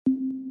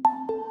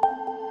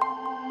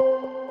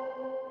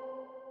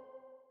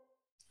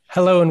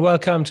Hello and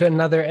welcome to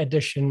another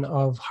edition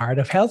of Heart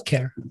of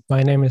Healthcare.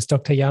 My name is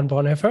Dr. Jan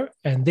Bonhoeffer,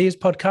 and these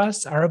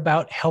podcasts are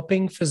about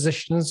helping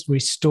physicians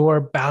restore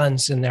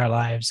balance in their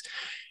lives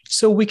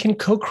so we can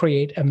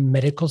co-create a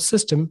medical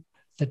system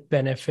that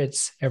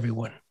benefits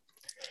everyone.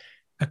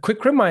 A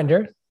quick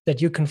reminder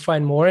that you can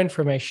find more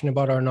information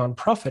about our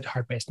nonprofit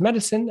Heart-Based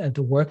Medicine and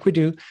the work we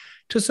do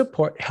to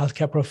support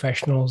healthcare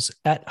professionals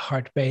at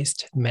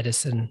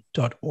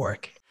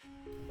heartbasedmedicine.org.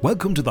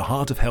 Welcome to the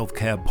Heart of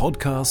Healthcare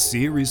podcast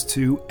series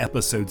 2,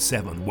 episode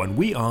 7, when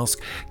we ask,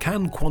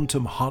 can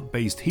quantum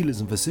heart-based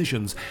healers and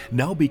physicians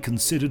now be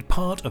considered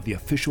part of the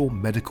official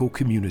medical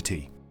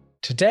community?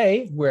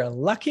 Today, we're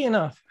lucky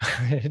enough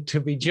to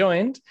be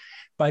joined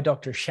by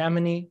Dr.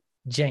 Shamini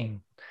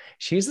Jain.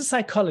 She's a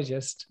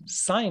psychologist,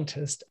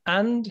 scientist,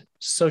 and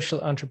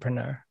social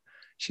entrepreneur.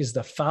 She's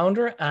the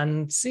founder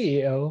and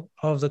CEO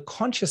of the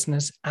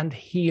Consciousness and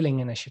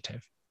Healing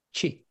Initiative,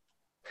 CHI.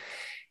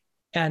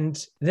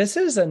 And this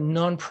is a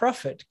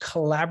nonprofit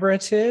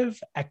collaborative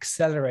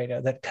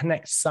accelerator that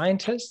connects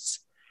scientists,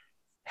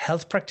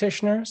 health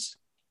practitioners,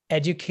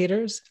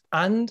 educators,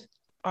 and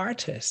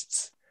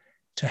artists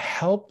to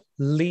help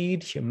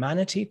lead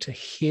humanity to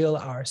heal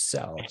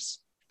ourselves.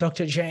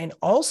 Dr. Jain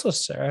also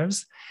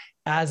serves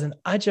as an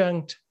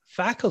adjunct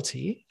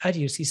faculty at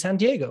UC San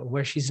Diego,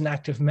 where she's an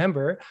active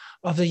member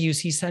of the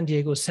UC San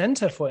Diego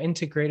Center for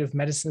Integrative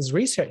Medicine's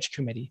Research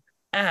Committee.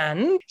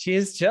 And she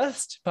has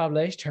just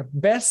published her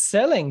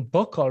best-selling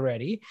book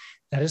already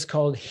that is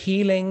called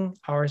Healing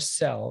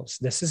Ourselves.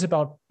 This is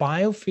about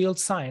biofield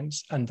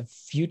science and the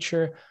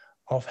future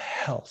of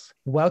health.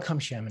 Welcome,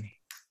 Shamini.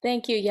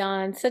 Thank you,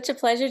 Jan. Such a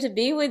pleasure to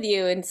be with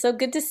you and so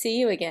good to see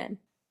you again.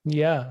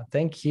 Yeah,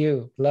 thank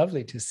you.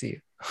 Lovely to see you.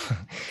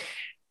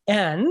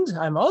 And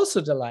I'm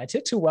also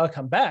delighted to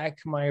welcome back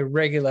my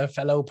regular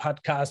fellow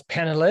podcast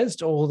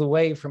panelist all the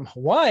way from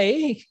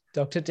Hawaii,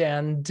 Dr.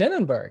 Dan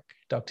Dinenberg.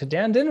 Dr.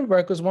 Dan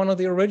Dinenberg was one of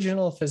the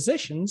original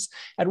physicians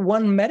at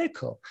One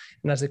Medical.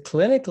 And as a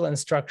clinical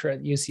instructor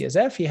at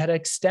UCSF, he had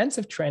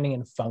extensive training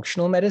in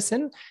functional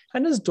medicine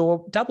and is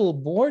double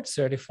board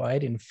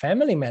certified in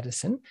family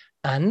medicine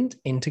and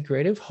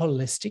integrative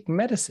holistic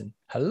medicine.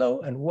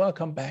 Hello and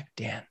welcome back,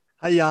 Dan.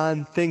 Hi,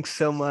 Jan. Thanks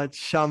so much.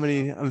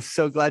 Shamini, I'm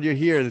so glad you're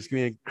here. This is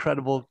going to be an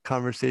incredible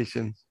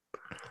conversation.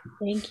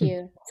 Thank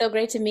you. So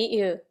great to meet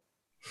you.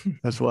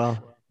 As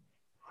well.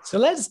 So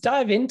let's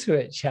dive into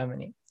it,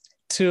 Shamini.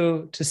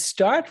 To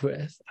start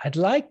with, I'd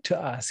like to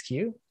ask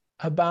you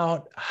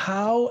about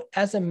how,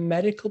 as a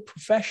medical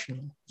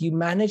professional, you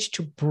manage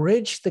to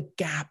bridge the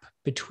gap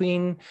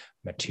between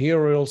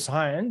material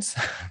science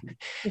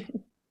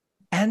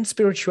and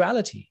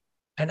spirituality.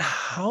 And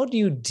how do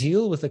you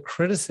deal with the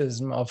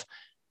criticism of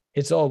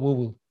it's all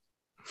woo-woo?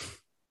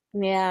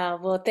 Yeah,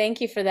 well,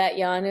 thank you for that,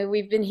 Jan.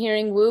 We've been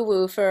hearing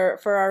woo-woo for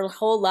our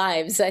whole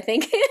lives, I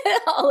think,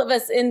 all of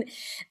us in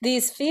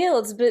these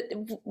fields. But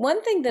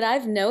one thing that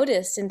I've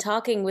noticed in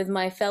talking with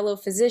my fellow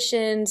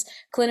physicians,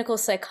 clinical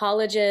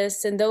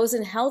psychologists, and those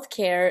in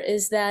healthcare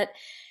is that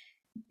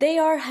they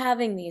are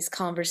having these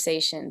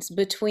conversations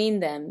between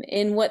them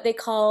in what they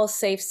call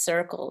safe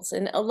circles.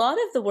 And a lot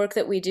of the work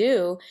that we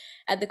do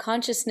at the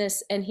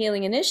Consciousness and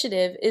Healing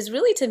Initiative is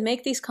really to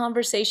make these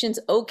conversations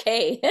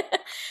okay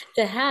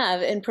to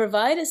have and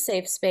provide a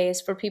safe space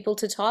for people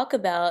to talk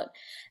about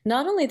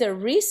not only their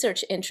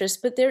research interests,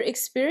 but their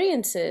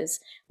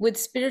experiences with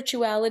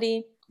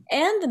spirituality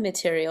and the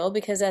material,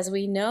 because as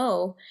we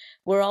know,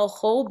 we're all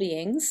whole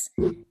beings.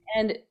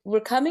 And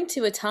we're coming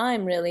to a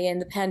time, really,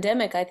 and the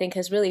pandemic, I think,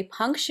 has really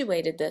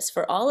punctuated this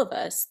for all of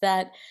us,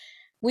 that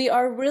we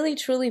are really,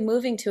 truly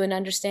moving to an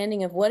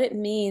understanding of what it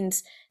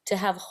means to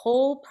have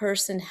whole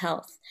person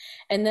health,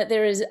 and that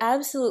there is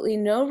absolutely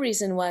no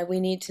reason why we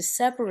need to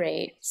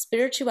separate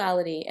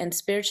spirituality and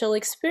spiritual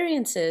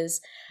experiences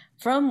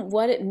from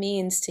what it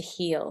means to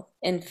heal.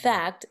 In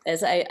fact,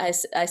 as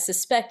I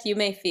suspect you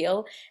may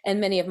feel, and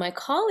many of my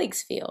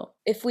colleagues feel,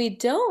 if we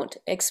don't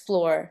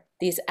explore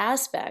these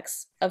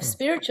aspects of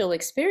spiritual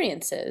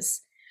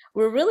experiences,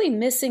 we're really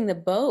missing the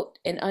boat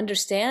in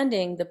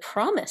understanding the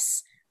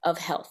promise of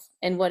health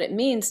and what it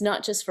means,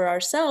 not just for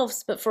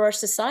ourselves, but for our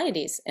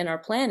societies and our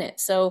planet.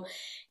 So,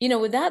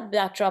 with that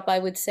backdrop, I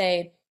would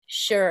say,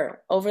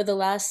 sure, over the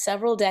last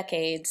several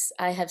decades,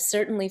 I have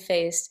certainly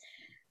faced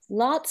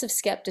lots of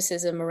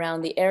skepticism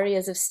around the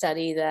areas of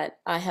study that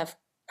I have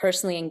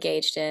personally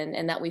engaged in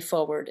and that we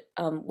forward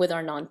with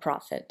our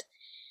nonprofit.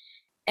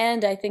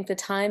 And I think the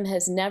time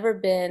has never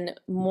been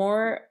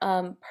more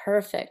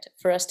perfect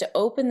for us to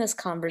open this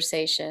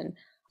conversation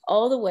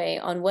all the way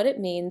on what it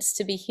means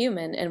to be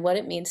human and what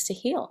it means to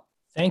heal.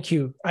 Thank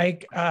you.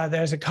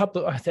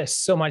 There's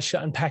so much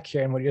to unpack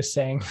here in what you're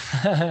saying.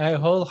 I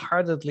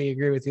wholeheartedly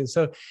agree with you.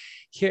 So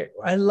here,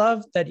 I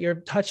love that you're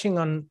touching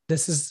on,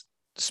 this is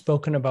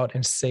spoken about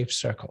in safe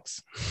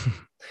circles.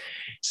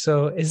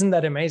 So isn't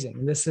that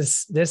amazing? This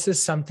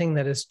is something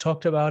that is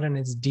talked about and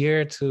it's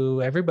dear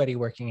to everybody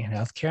working in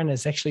healthcare, and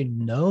it's actually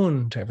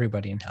known to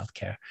everybody in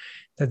healthcare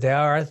that there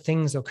are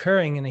things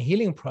occurring in a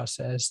healing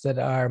process that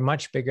are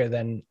much bigger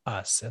than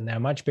us, and they're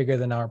much bigger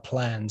than our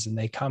plans, and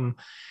they come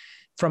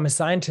from a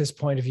scientist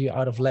point of view,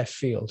 out of left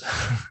field.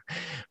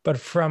 But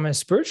from a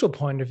spiritual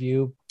point of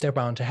view, they're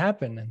bound to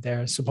happen, and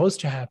they're supposed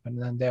to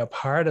happen, and they're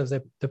part of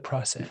the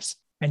process.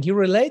 And you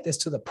relate this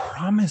to the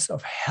promise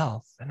of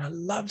health. And I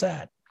love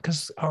that,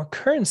 because our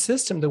current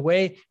system, the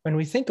way when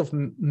we think of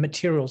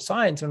material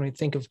science, when we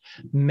think of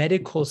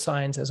medical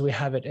science as we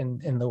have it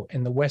in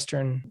the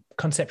Western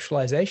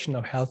conceptualization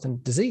of health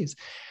and disease,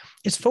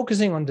 it's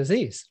focusing on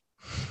disease.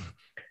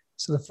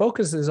 So the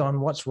focus is on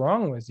what's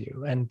wrong with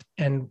you.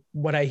 And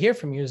what I hear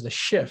from you is the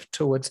shift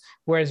towards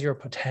where's your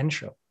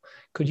potential.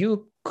 Could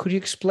you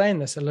explain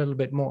this a little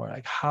bit more?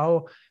 Like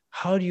how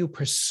do you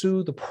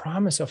pursue the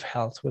promise of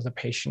health with a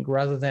patient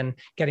rather than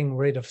getting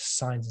rid of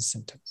signs and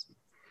symptoms?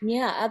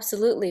 Yeah,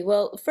 absolutely.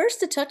 Well, first,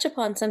 to touch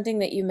upon something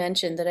that you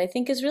mentioned that I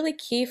think is really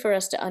key for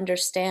us to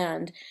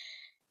understand.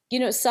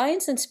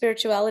 Science and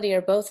spirituality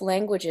are both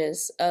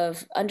languages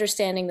of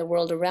understanding the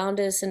world around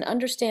us and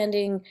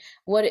understanding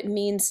what it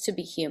means to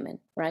be human,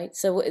 right?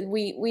 So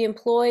we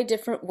employ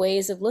different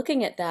ways of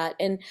looking at that.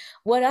 And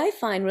what I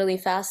find really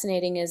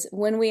fascinating is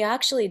when we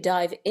actually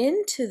dive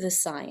into the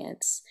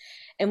science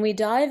and we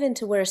dive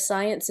into where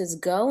science is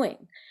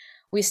going,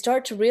 we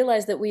start to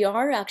realize that we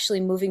are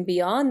actually moving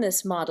beyond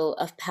this model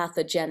of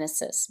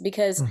pathogenesis.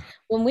 Because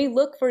when we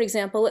look, for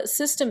example, at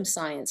system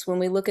science, when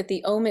we look at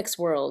the omics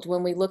world,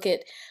 when we look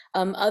at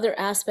other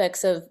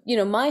aspects of,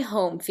 my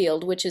home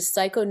field, which is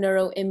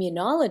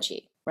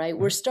psychoneuroimmunology, right?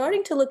 We're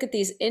starting to look at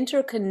these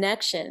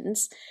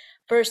interconnections,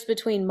 first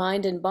between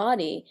mind and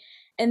body,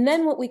 and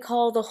then what we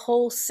call the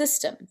whole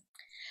system.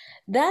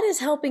 That is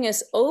helping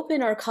us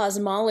open our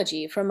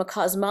cosmology from a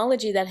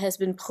cosmology that has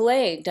been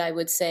plagued, I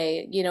would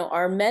say.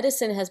 Our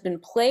medicine has been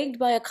plagued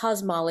by a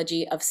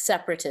cosmology of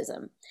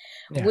separatism,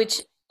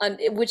 which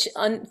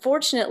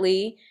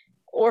unfortunately,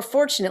 or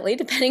fortunately,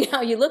 depending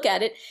how you look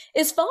at it,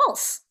 is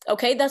false.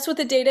 Okay, that's what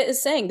the data is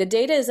saying. The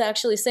data is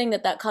actually saying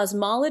that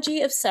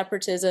cosmology of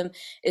separatism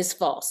is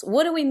false.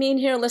 What do we mean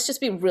here? Let's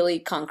just be really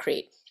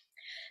concrete.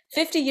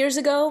 50 years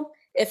ago,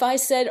 if I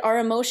said our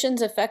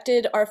emotions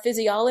affected our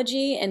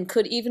physiology and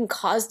could even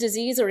cause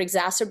disease or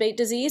exacerbate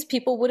disease,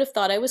 people would have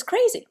thought I was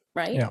crazy,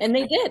 right? Yeah. And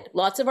they did.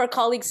 Lots of our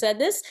colleagues said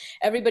this.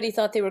 Everybody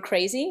thought they were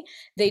crazy.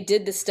 They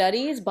did the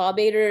studies. Bob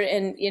Ader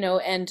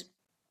and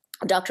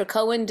Dr.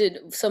 Cohen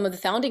did, some of the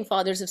founding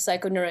fathers of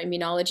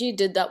psychoneuroimmunology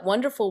did that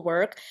wonderful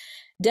work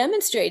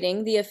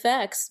demonstrating the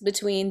effects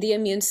between the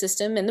immune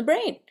system and the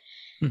brain.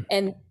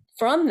 And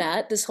from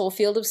that, this whole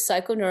field of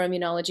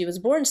psychoneuroimmunology was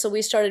born. So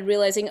we started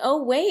realizing,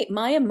 oh, wait,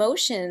 my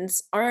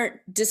emotions aren't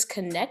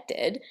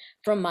disconnected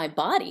from my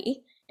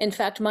body. In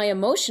fact, my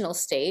emotional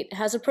state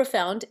has a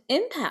profound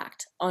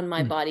impact on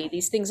my body.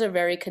 These things are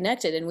very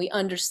connected, and we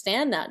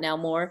understand that now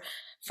more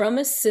from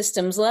a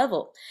systems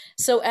level.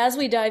 So as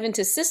we dive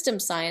into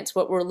system science,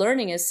 what we're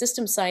learning is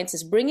system science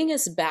is bringing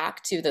us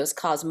back to those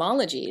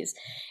cosmologies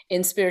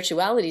in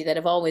spirituality that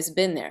have always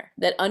been there,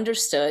 that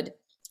understood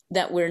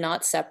that we're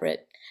not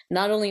separate.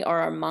 Not only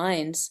are our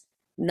minds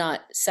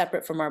not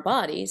separate from our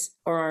bodies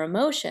or our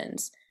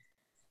emotions,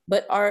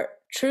 but our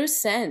true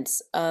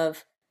sense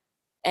of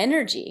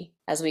energy,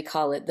 as we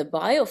call it, the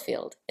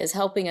biofield, is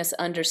helping us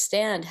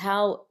understand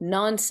how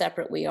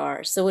non-separate we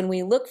are. So when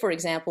we look, for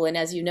example, and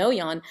as you know,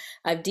 Jan,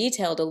 I've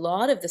detailed a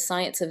lot of the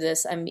science of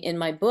this in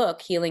my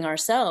book, Healing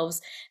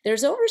Ourselves.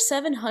 There's over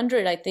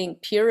 700, I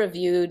think,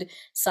 peer-reviewed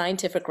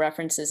scientific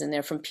references in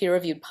there from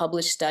peer-reviewed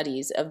published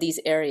studies of these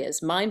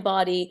areas: mind,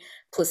 body,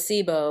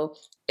 placebo,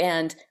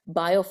 and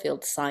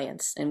biofield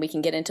science. And we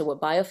can get into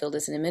what biofield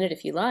is in a minute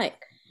if you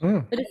like.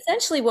 But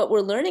essentially what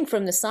we're learning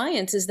from the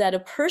science is that a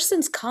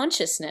person's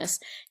consciousness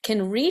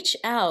can reach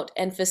out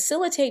and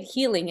facilitate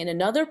healing in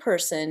another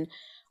person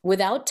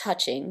without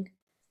touching,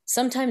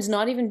 sometimes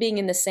not even being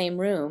in the same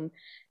room,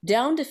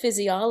 down to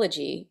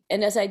physiology.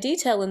 And as I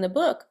detail in the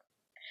book,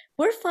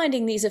 we're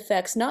finding these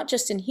effects not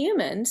just in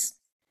humans,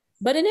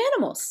 but in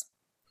animals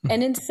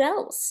and in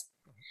cells.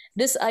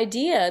 This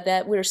idea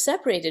that we're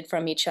separated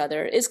from each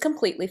other is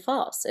completely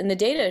false. And the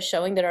data is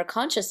showing that our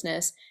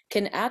consciousness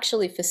can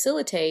actually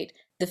facilitate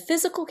the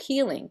physical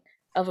healing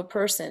of a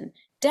person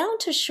down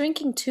to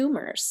shrinking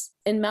tumors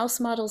in mouse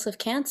models of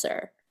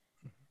cancer,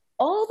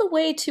 all the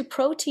way to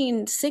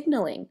protein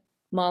signaling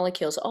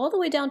molecules, all the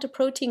way down to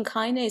protein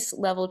kinase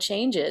level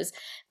changes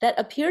that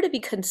appear to be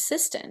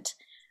consistent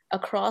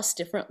across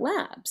different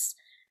labs.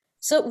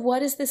 So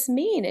what does this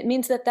mean? It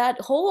means that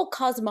whole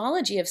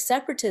cosmology of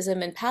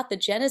separatism and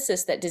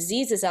pathogenesis, that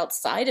disease is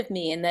outside of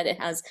me and that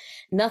it has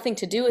nothing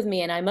to do with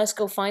me and I must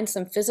go find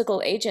some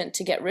physical agent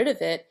to get rid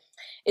of it,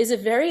 is a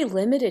very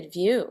limited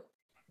view.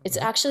 It's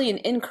actually an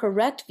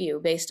incorrect view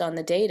based on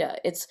the data.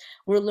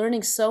 We're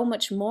learning so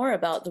much more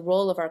about the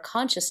role of our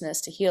consciousness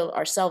to heal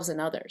ourselves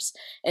and others.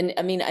 And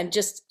I mean, I'm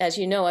just, as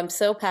you know, I'm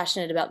so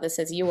passionate about this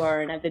as you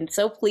are, and I've been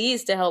so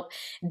pleased to help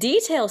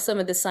detail some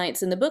of the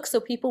science in the book so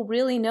people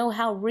really know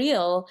how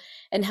real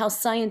and how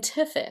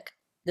scientific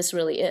this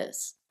really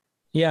is.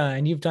 Yeah,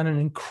 and you've done an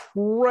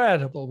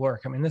incredible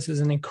work. I mean, this is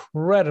an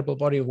incredible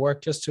body of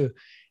work just to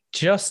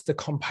just the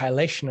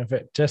compilation of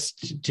it,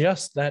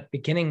 just that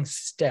beginning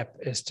step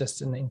is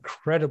just an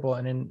incredible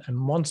and a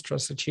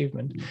monstrous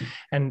achievement,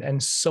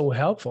 and so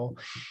helpful.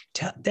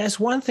 There's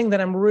one thing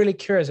that I'm really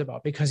curious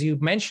about, because you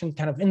mentioned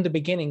kind of in the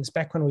beginnings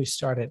back when we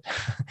started.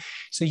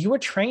 So you were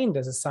trained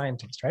as a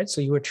scientist, right?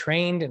 So you were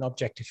trained in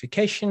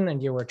objectification,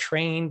 and you were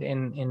trained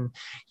in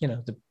you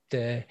know,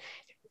 the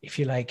if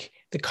you like,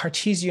 the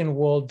Cartesian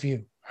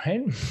worldview,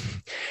 right?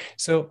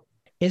 So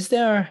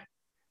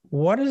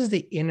what is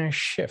the inner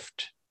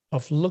shift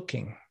of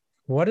looking?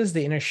 What is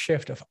the inner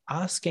shift of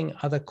asking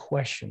other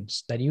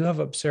questions that you have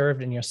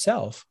observed in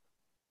yourself,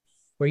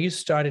 where you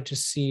started to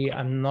see,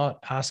 I'm not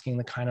asking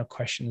the kind of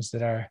questions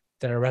that are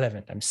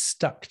relevant. I'm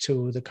stuck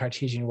to the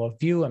Cartesian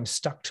worldview. I'm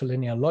stuck to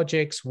linear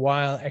logics,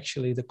 while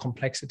actually the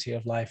complexity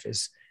of life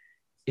is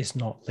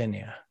not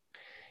linear.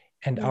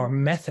 And our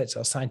methods,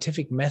 our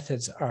scientific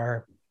methods,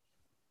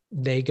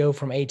 they go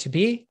from A to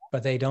B,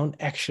 but they don't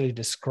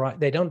describe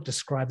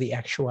the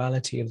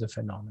actuality of the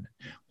phenomenon.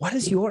 What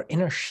is your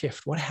inner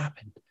shift? What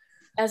happened?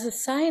 As a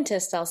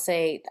scientist, I'll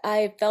say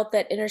I felt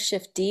that inner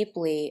shift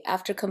deeply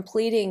after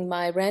completing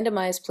my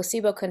randomized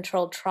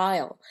placebo-controlled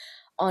trial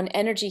on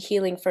energy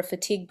healing for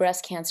fatigued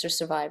breast cancer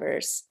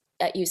survivors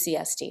at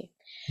UCSD.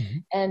 Mm-hmm.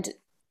 And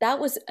that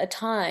was a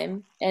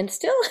time, and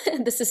still,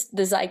 this is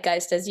the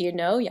zeitgeist, as you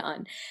know,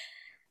 Jan.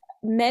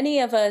 Many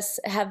of us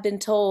have been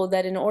told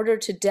that in order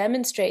to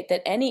demonstrate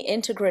that any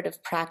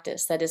integrative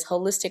practice, that is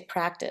holistic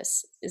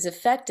practice, is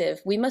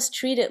effective, we must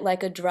treat it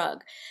like a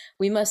drug.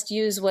 We must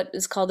use what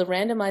is called a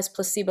randomized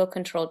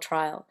placebo-controlled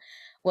trial.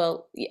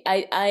 Well,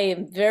 I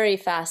am very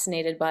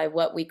fascinated by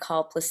what we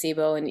call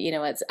placebo, and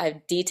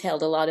I've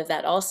detailed a lot of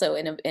that also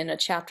in a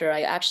chapter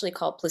I actually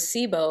call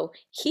Placebo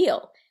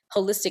Heal,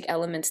 Holistic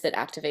Elements that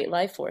Activate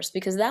Life Force,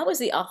 because that was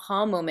the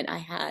aha moment I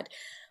had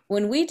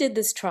when we did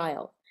this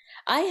trial.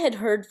 I had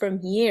heard from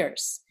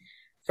years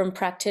from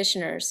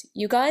practitioners,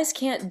 you guys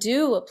can't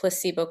do a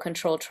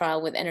placebo-controlled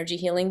trial with energy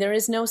healing. There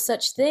is no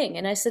such thing.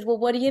 And I said, well,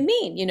 what do you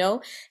mean?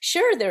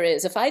 Sure there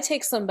is. If I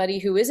take somebody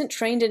who isn't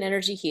trained in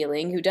energy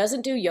healing, who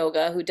doesn't do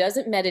yoga, who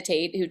doesn't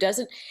meditate, who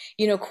doesn't,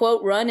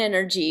 quote, run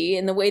energy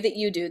in the way that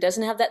you do,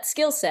 doesn't have that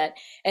skill set,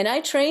 and I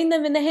train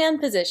them in the hand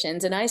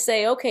positions, and I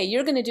say, okay,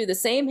 you're going to do the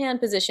same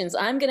hand positions.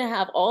 I'm going to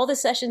have all the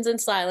sessions in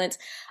silence.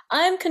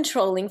 I'm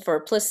controlling for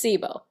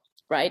placebo.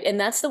 Right. And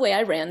that's the way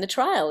I ran the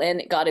trial,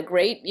 and it got a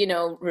great,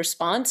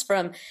 response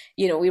from,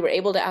 we were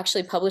able to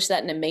actually publish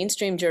that in a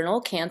mainstream journal,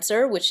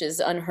 Cancer, which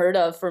is unheard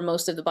of for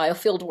most of the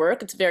biofield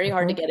work. It's very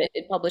hard to get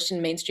it published in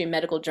mainstream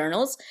medical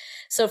journals.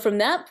 So from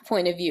that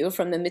point of view,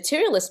 from the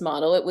materialist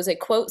model, it was a,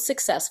 quote,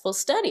 successful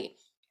study.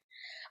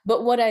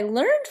 But what I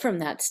learned from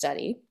that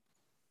study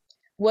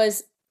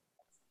was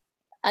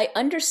I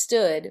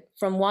understood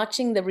from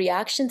watching the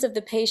reactions of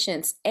the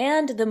patients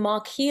and the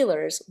mock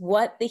healers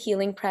what the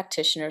healing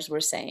practitioners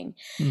were saying.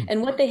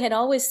 And what they had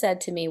always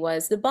said to me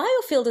was, the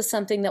biofield is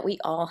something that we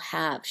all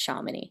have,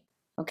 Shamini.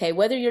 Okay,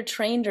 whether you're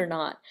trained or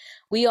not,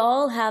 we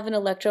all have an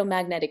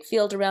electromagnetic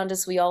field around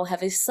us. We all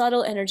have a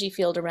subtle energy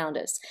field around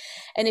us.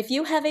 And if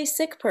you have a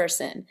sick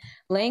person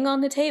laying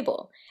on the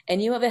table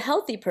and you have a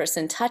healthy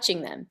person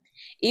touching them,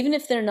 even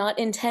if they're not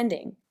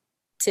intending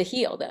to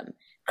heal them,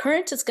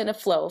 current is going to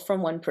flow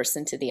from one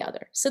person to the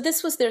other. So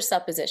this was their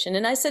supposition.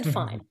 And I said,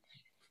 fine,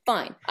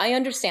 I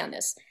understand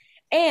this.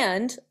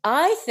 And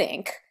I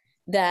think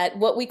that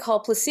what we call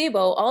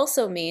placebo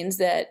also means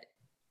that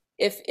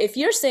if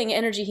you're saying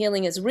energy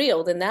healing is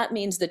real, then that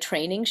means the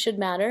training should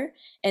matter,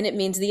 and it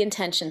means the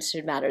intentions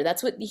should matter.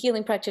 That's what the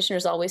healing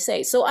practitioners always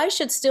say. So I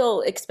should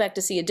still expect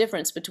to see a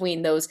difference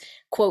between those,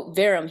 quote,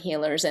 Verum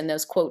healers and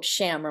those, quote,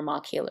 sham or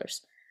mock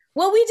healers.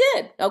 Well, we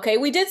did. Okay,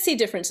 we did see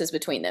differences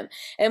between them.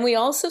 And we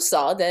also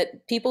saw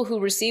that people who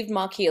received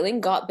mock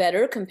healing got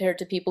better compared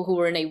to people who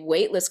were in a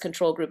weightless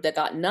control group that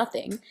got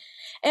nothing.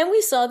 And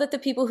we saw that the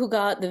people who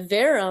got the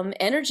Verum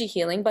energy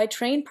healing by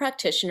trained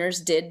practitioners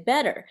did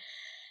better.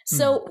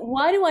 So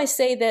why do I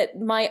say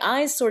that my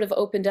eyes sort of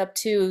opened up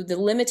to the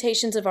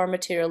limitations of our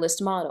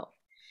materialist model?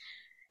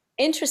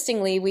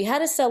 Interestingly, we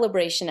had a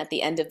celebration at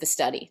the end of the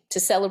study to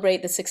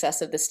celebrate the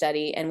success of the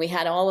study. And we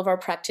had all of our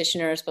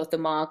practitioners, both the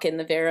mock and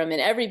the Verum, and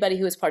everybody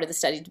who was part of the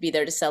study to be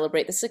there to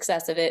celebrate the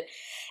success of it.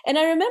 And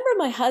I remember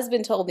my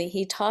husband told me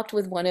he talked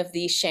with one of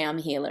the sham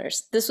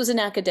healers. This was an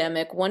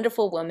academic,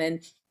 wonderful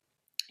woman,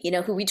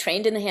 who we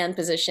trained in the hand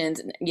positions.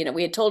 And,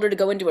 we had told her to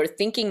go into her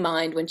thinking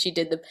mind when she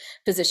did the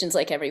positions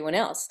like everyone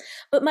else.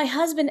 But my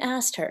husband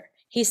asked her,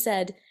 he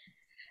said,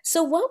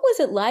 so what was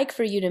it like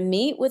for you to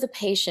meet with a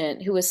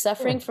patient who was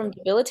suffering from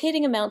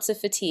debilitating amounts of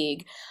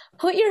fatigue,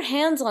 put your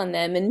hands on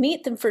them and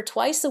meet them for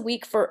twice a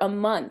week for a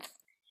month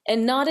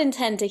and not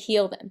intend to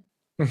heal them?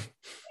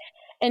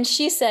 And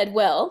she said,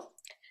 well,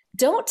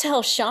 don't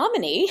tell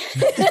Shamini.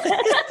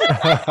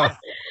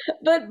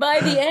 But by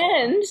the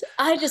end,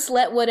 I just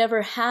let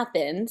whatever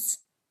happens,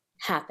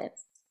 happen.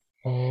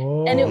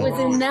 Oh. And it was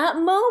in that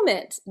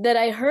moment that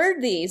I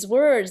heard these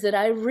words that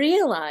I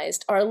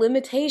realized our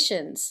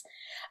limitations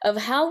of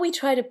how we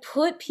try to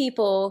put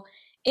people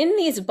in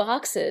these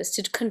boxes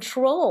to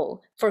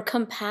control for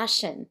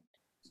compassion.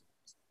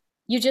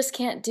 You just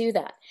can't do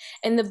that.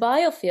 And the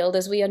biofield,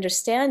 as we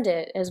understand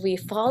it, as we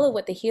follow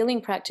what the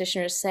healing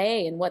practitioners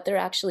say and what they're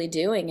actually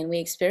doing, and we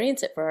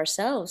experience it for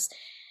ourselves,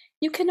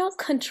 you cannot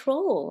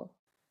control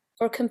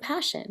for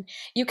compassion.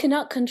 You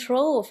cannot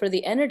control for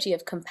the energy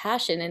of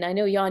compassion. And I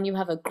know, Jan, you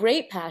have a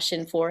great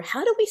passion for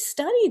how do we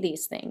study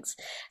these things?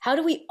 How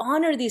do we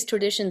honor these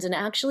traditions and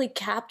actually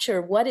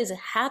capture what is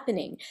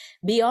happening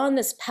beyond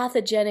this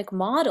pathogenic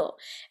model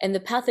and the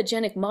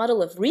pathogenic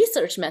model of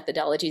research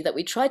methodology that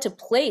we try to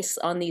place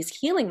on these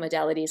healing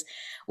modalities,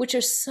 which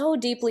are so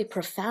deeply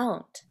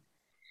profound?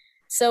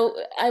 So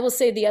I will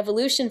say the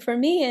evolution for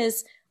me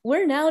is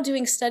we're now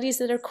doing studies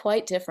that are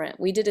quite different.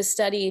 We did a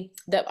study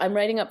that I'm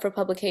writing up for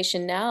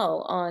publication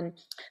now on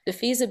the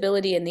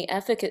feasibility and the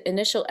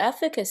initial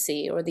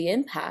efficacy or the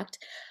impact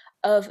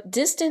of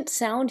distant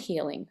sound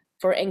healing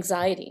for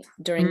anxiety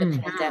during the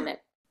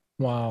pandemic.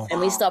 Wow. And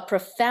we saw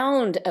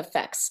profound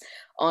effects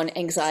on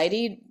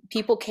anxiety.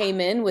 People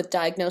came in with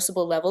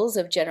diagnosable levels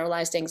of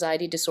generalized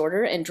anxiety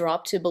disorder and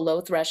dropped to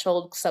below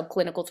threshold,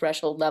 subclinical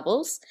threshold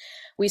levels.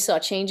 We saw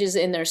changes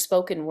in their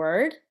spoken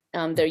word,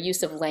 their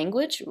use of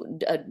language,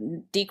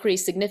 a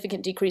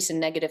significant decrease in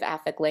negative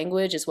affect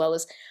language, as well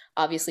as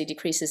obviously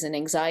decreases in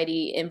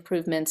anxiety,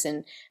 improvements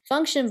in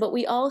function. But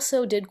we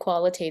also did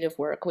qualitative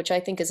work, which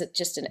I think is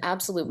just an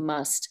absolute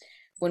must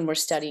when we're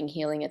studying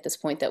healing at this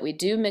point, that we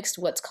do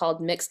what's called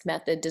mixed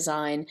method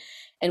design.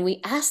 And we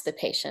ask the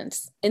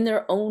patients in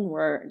their own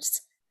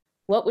words,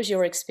 what was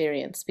your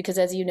experience? Because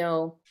as you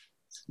know,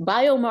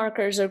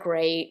 biomarkers are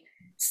great,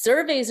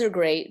 surveys are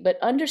great, but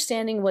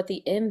understanding what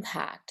the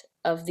impact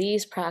of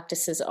these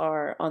practices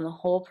are on the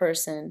whole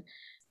person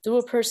through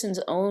a person's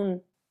own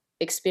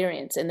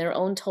experience and their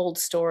own told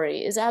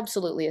story is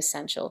absolutely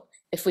essential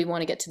if we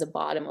want to get to the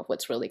bottom of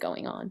what's really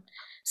going on.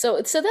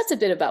 So that's a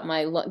bit about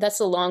that's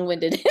a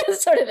long-winded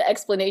sort of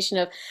explanation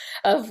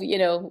of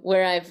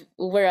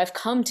where I've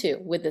come to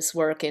with this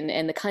work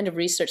and the kind of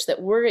research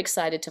that we're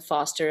excited to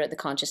foster at the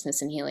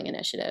Consciousness and Healing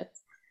Initiative.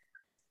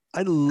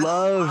 I'd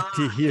love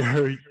to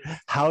hear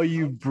how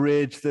you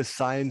bridge the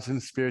science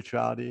and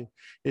spirituality.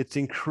 It's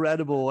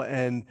incredible.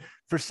 And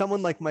for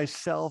someone like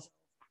myself,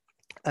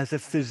 as a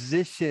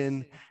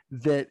physician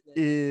that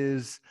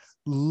is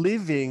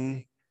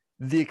living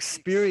the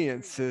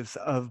experiences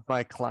of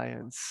my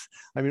clients,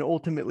 I mean,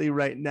 ultimately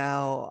right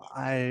now,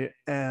 I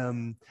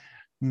am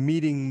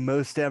meeting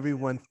most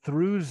everyone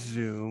through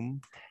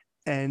Zoom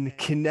and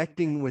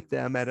connecting with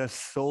them at a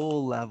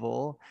soul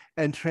level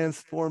and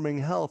transforming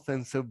health.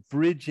 And so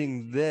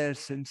bridging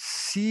this and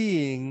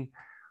seeing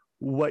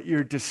what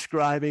you're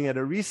describing at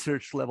a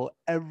research level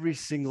every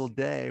single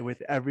day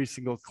with every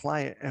single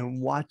client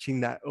and watching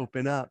that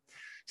open up.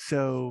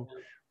 So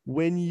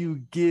when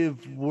you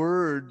give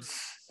words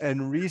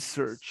and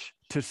research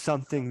to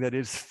something that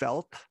is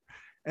felt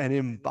and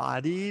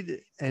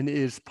embodied and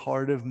is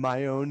part of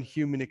my own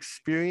human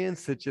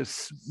experience, it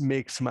just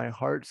makes my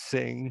heart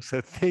sing.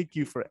 So thank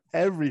you for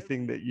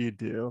everything that you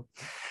do.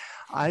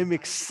 I'm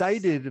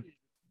excited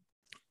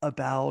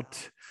about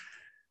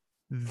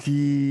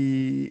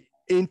the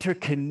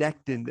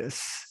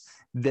interconnectedness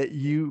that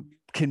you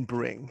can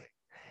bring.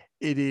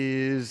 It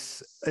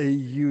is a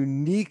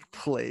unique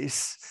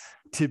place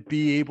to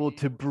be able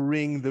to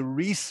bring the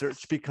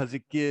research because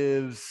it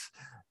gives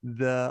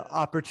the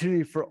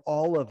opportunity for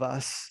all of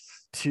us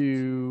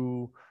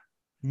to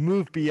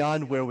move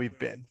beyond where we've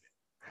been.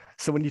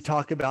 So when you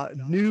talk about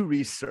new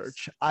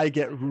research, I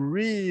get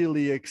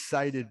really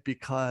excited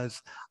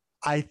because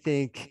I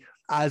think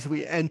as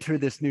we enter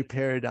this new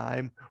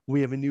paradigm, we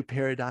have a new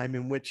paradigm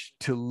in which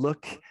to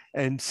look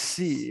and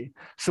see.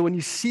 So when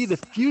you see the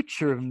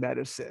future of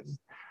medicine,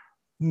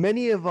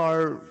 many of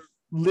our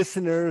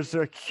listeners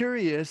are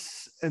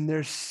curious and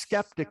they're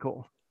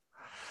skeptical.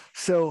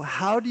 So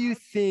how do you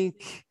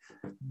think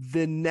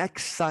the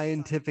next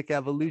scientific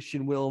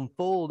evolution will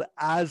unfold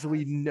as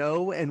we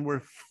know and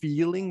we're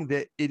feeling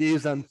that it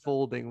is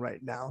unfolding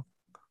right now?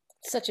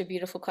 Such a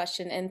beautiful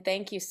question. And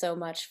thank you so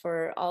much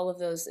for all of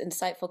those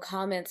insightful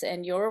comments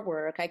and your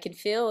work. I can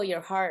feel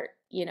your heart,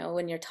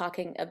 when you're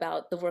talking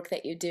about the work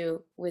that you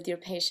do with your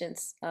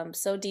patients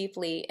so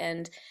deeply.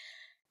 And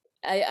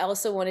I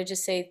also want to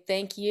just say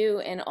thank you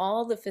and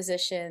all the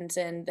physicians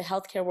and the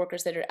healthcare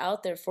workers that are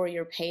out there for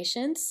your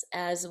patience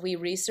as we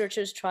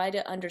researchers try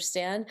to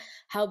understand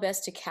how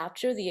best to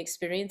capture the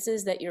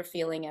experiences that you're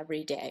feeling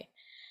every day.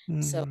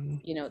 So,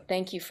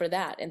 thank you for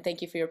that. And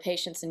thank you for your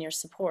patience and your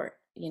support.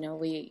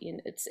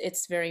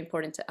 It's very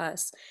important to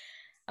us.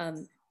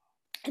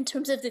 In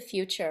terms of the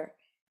future,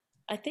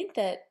 I think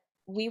that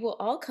we will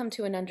all come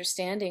to an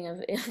understanding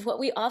of what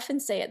we often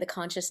say at the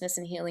Consciousness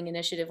and Healing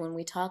Initiative when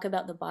we talk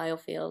about the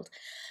biofield.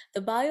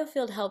 The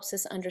biofield helps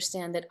us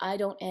understand that I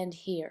don't end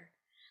here.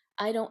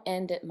 I don't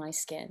end at my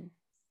skin.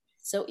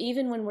 So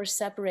even when we're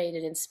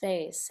separated in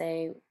space,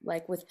 say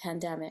like with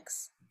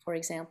pandemics, for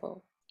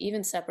example,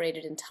 even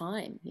separated in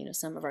time,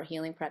 some of our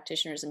healing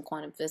practitioners and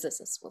quantum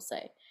physicists will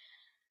say,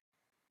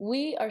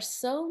 we are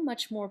so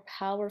much more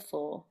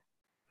powerful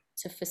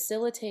to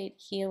facilitate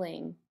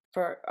healing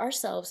for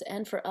ourselves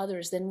and for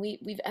others than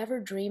we've ever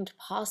dreamed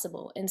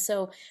possible. And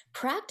so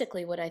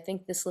practically what I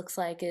think this looks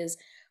like is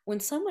when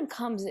someone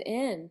comes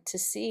in to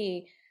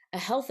see a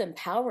health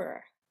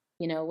empowerer,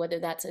 whether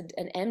that's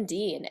an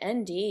MD,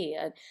 an ND,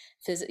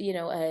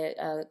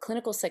 a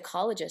clinical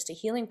psychologist, a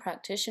healing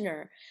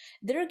practitioner,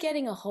 they're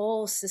getting a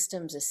whole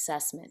systems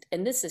assessment.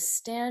 And this is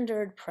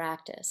standard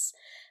practice.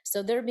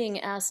 So they're being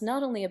asked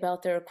not only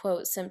about their,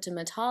 quote,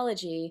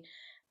 symptomatology,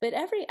 but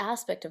every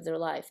aspect of their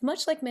life,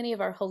 much like many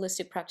of our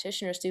holistic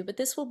practitioners do, but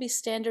this will be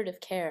standard of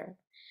care.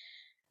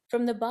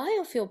 From the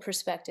biofield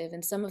perspective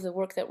and some of the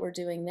work that we're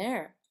doing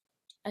there,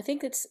 I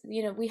think it's,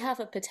 we have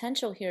a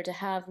potential here to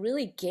have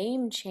really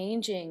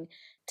game-changing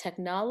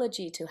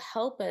technology to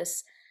help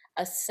us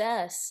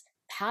assess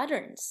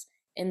patterns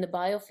in the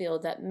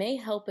biofield that may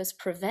help us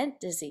prevent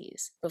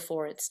disease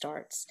before it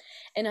starts.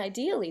 And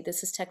ideally,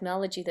 this is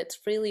technology that's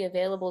freely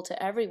available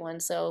to everyone.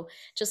 So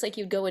just like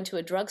you'd go into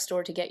a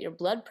drugstore to get your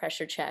blood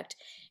pressure checked,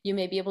 you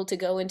may be able to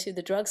go into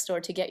the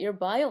drugstore to get your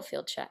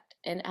biofield checked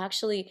and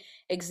actually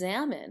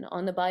examine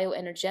on the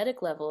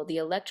bioenergetic level, the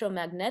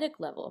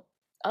electromagnetic level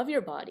of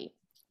your body.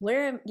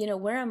 Where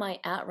am I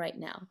at right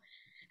now?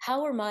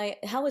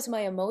 How is my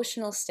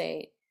emotional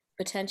state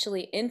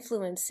potentially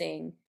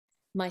influencing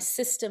my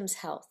system's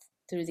health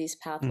through these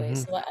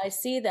pathways? So I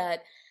see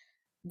that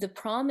the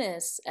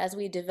promise as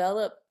we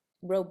develop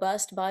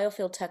robust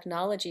biofield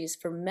technologies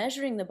for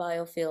measuring the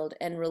biofield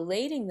and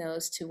relating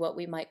those to what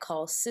we might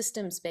call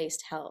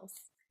systems-based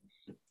health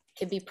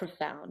can be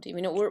profound.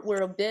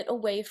 We're a bit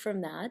away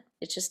from that.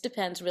 It just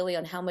depends really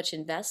on how much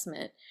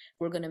investment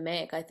we're going to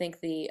make. I think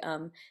the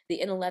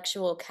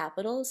intellectual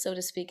capital, so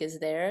to speak, is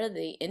there.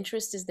 The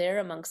interest is there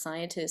among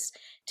scientists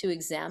to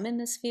examine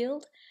this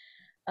field.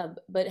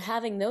 But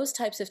having those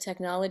types of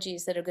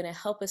technologies that are going to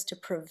help us to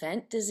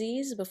prevent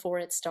disease before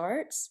it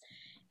starts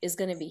is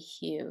going to be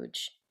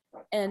huge.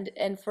 And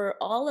for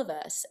all of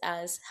us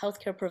as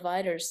healthcare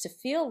providers to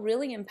feel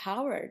really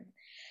empowered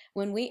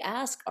when we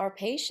ask our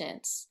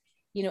patients,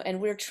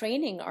 and we're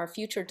training our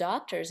future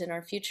doctors and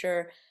our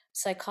future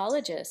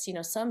psychologists,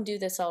 some do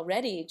this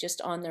already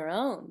just on their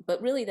own,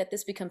 but really that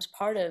this becomes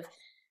part of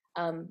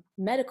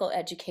medical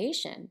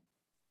education.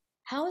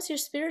 How is your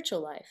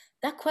spiritual life?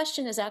 That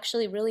question is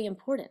actually really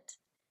important.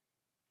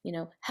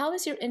 How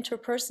is your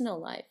interpersonal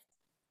life?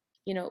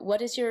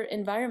 What is your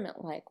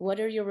environment like? What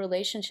are your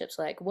relationships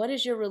like? What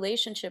is your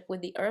relationship with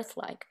the earth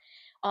like?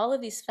 All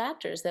of these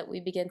factors that we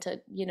begin to,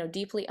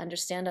 deeply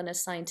understand on a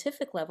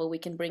scientific level, we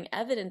can bring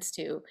evidence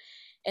to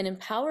and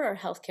empower our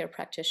healthcare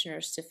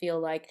practitioners to feel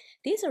like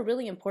these are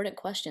really important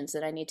questions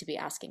that I need to be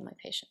asking my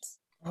patients.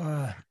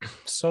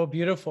 So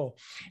beautiful.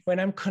 When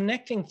I'm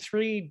connecting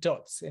 3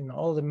 dots in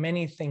all the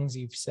many things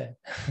you've said,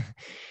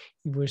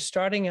 we're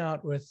starting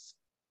out with,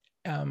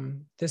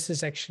 this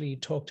is actually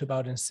talked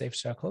about in Safe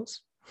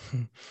Circles.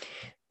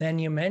 Then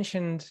you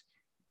mentioned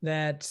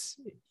that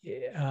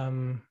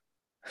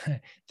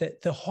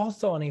the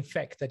Hawthorne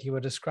effect that you were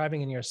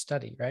describing in your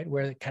study, right?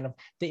 Where kind of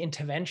the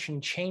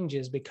intervention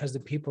changes because the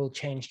people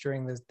change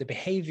during the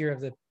behavior of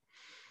the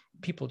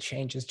people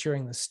changes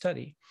during the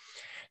study.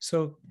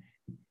 So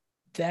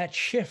that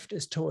shift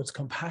is towards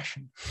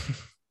compassion.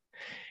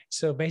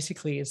 So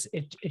basically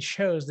it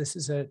shows this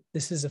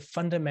is a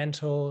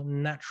fundamental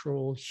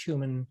natural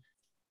human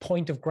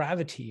point of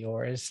gravity,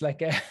 or it's like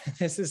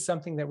this is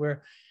something that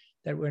we're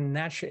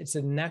natural. It's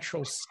a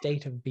natural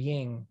state of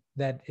being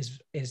that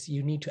is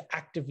you need to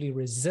actively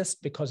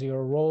resist because of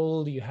your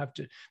role you have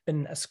to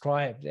been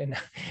ascribed and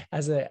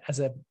as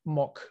a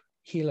mock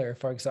healer,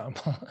 for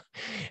example.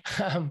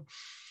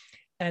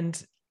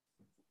 And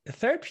the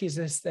third piece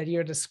is that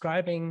you're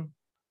describing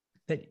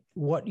that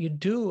what you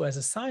do as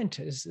a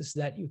scientist is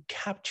that you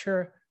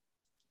capture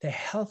the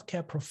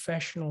healthcare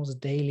professional's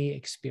daily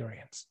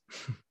experience.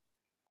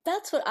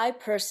 That's what I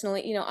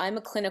personally, I'm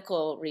a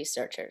clinical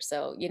researcher.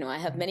 So, I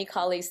have many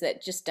colleagues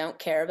that just don't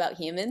care about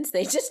humans.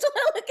 They just want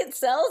to look at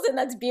cells, and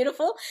that's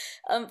beautiful.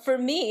 For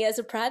me, as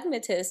a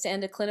pragmatist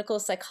and a clinical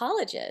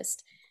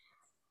psychologist,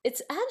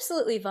 it's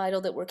absolutely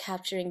vital that we're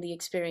capturing the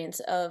experience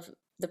of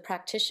the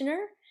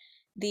practitioner,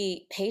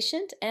 the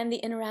patient, and the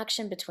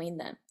interaction between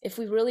them. If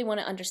we really want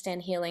to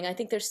understand healing, I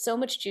think there's so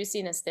much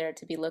juiciness there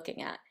to be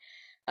looking at.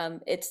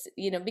 It's,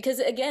 because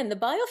again, the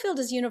biofield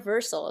is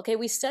universal. Okay.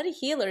 We study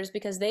healers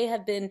because they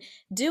have been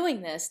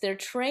doing this. They're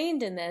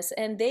trained in this,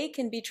 and they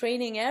can be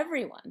training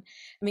everyone.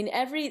 I mean,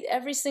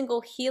 every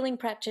single healing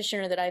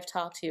practitioner that I've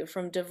talked to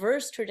from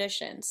diverse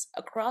traditions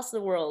across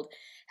the world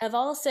have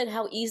all said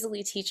how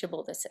easily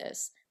teachable this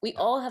is. We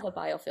all have a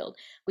biofield.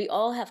 We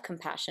all have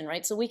compassion,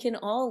 right? So we can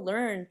all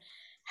learn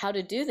how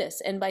to do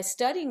this. And by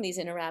studying these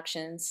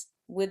interactions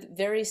with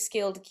very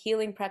skilled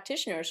healing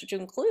practitioners, which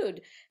include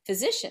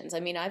physicians.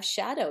 I mean, I've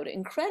shadowed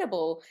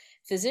incredible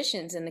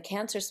physicians in the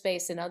cancer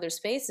space and other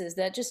spaces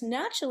that just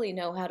naturally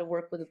know how to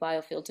work with the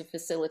biofield to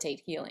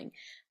facilitate healing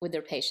with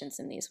their patients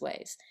in these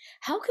ways.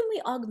 How can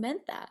we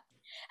augment that?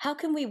 How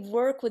can we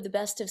work with the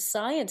best of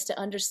science to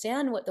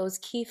understand what those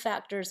key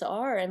factors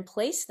are and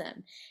place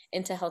them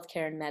into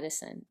healthcare and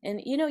medicine?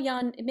 And,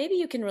 Jan, maybe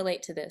you can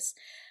relate to this.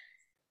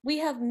 we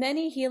have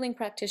many healing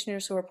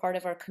practitioners who are part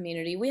of our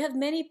community. We have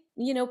many,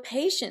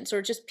 patients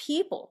or just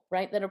people,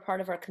 right, that are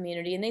part of our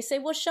community. And they say,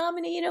 well,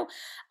 Shamini,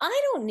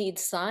 I don't need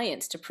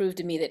science to prove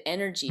to me that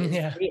energy is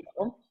Yeah.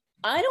 real.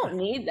 I don't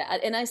need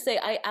that. And I say,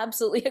 I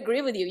absolutely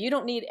agree with you. You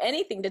don't need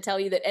anything to tell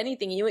you that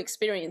anything you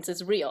experience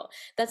is real.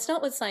 That's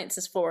not what science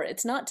is for.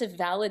 It's not to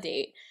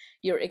validate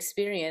your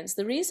experience.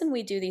 The reason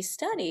we do these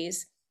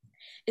studies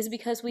is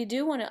because we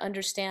do want to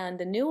understand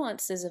the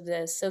nuances of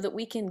this so that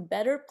we can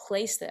better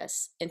place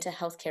this into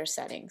healthcare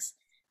settings.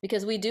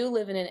 Because we do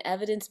live in an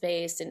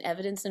evidence-based and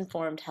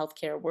evidence-informed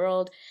healthcare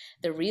world,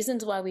 the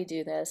reasons why we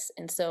do this.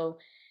 And so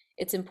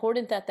it's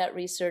important that that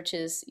research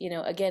is,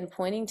 again,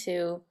 pointing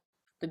to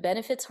the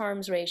benefits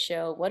harms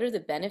ratio. What are the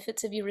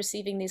benefits of you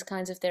receiving these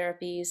kinds of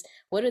therapies?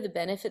 What are the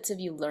benefits of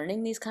you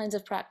learning these kinds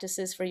of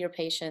practices for your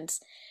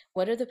patients?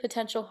 What are the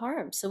potential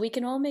harms? So we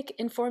can all make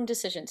informed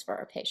decisions for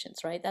our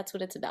patients, right? That's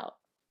what it's about.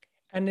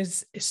 And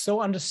it's so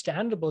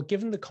understandable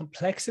given the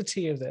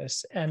complexity of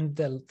this and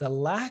the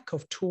lack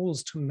of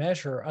tools to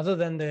measure other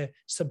than the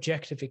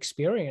subjective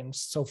experience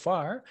so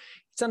far.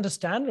 It's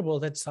understandable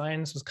that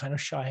science was kind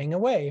of shying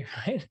away,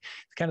 right?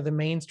 Kind of the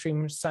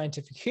mainstream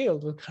scientific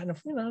field was kind of,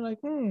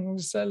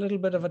 it's a little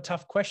bit of a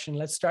tough question.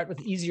 Let's start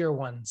with easier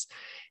ones.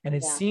 And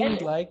it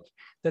seemed like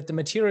that the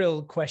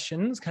material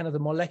questions, kind of the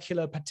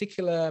molecular,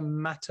 particular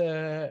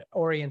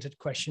matter-oriented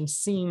questions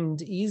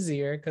seemed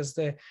easier because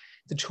the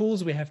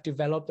tools we have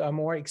developed are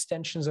more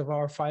extensions of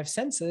our five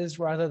senses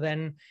rather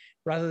than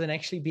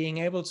actually being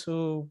able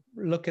to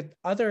look at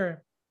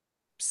other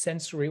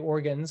sensory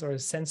organs or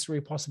sensory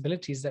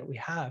possibilities that we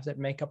have that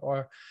make up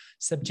our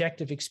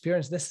subjective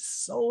experience. This is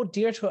so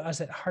dear to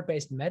us at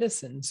Heart-Based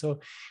Medicine.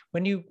 So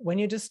when you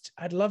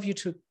I'd love you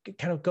to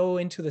kind of go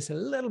into this a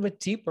little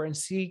bit deeper and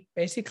see,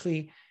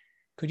 basically,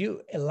 could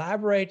you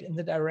elaborate in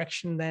the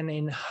direction then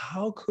in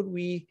how could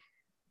we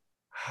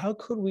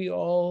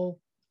all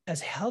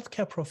as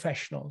healthcare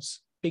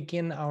professionals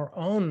begin our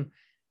own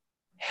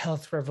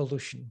health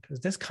revolution? Because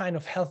this kind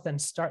of health then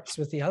starts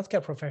with the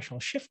healthcare professional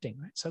shifting,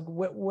 right? So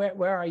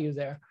where are you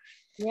there?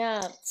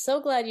 Yeah, so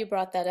glad you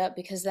brought that up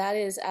because that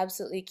is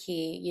absolutely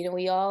key.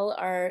 We all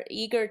are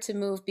eager to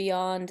move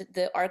beyond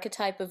the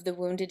archetype of the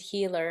wounded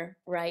healer,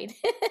 right?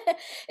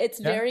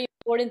 It's very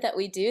important that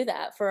we do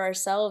that for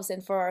ourselves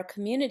and for our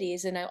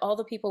communities and all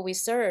the people we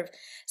serve.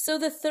 So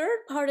the third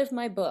part of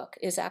my book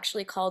is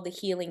actually called The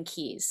Healing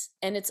Keys,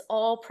 and it's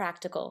all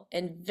practical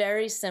and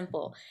very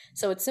simple.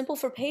 So it's simple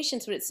for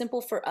patients, but it's simple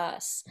for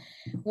us.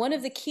 One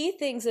of the key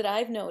things that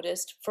I've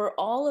noticed for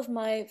all of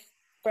my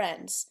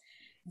friends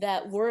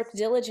that work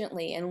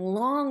diligently and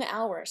long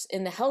hours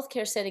in the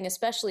healthcare setting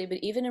especially, but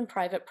even in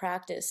private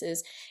practice,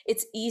 is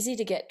it's easy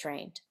to get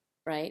drained,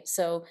 right?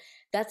 So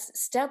that's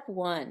step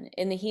one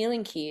in the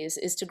Healing Keys,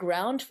 is to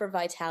ground for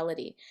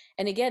vitality.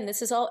 And again,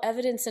 this is all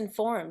evidence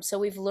informed. So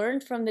we've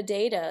learned from the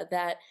data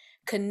that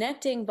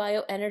connecting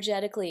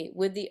bioenergetically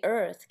with the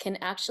earth can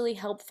actually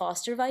help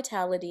foster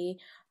vitality,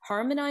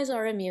 harmonize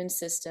our immune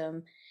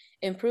system,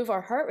 improve our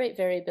heart rate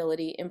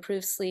variability,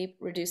 improve sleep,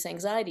 reduce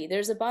anxiety.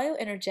 There's a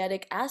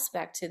bioenergetic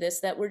aspect to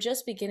this that we're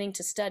just beginning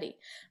to study.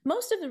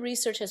 Most of the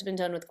research has been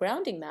done with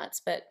grounding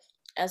mats, but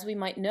as we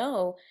might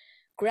know,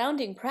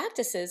 grounding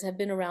practices have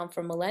been around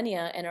for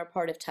millennia and are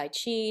part of Tai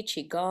Chi,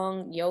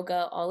 Qigong,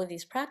 yoga, all of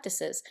these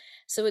practices.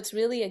 So it's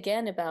really,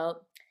 again,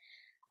 about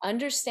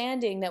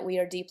understanding that we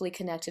are deeply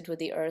connected with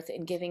the earth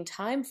and giving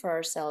time for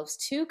ourselves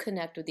to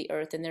connect with the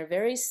earth. And there are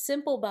very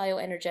simple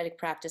bioenergetic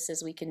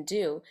practices we can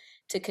do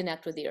to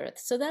connect with the earth.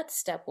 So that's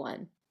step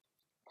one,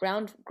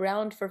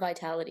 ground for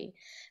vitality.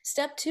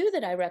 Step two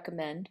that I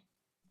recommend,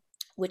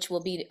 which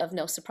will be of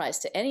no surprise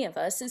to any of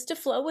us, is to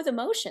flow with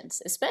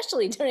emotions,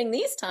 especially during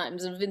these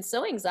times have been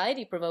so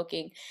anxiety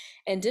provoking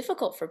and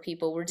difficult for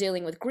people. We're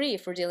dealing with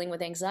grief, we're dealing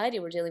with anxiety,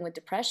 we're dealing with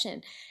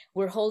depression.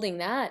 We're holding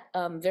that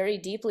very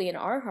deeply in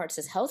our hearts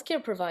as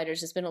healthcare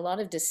providers. There's been a lot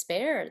of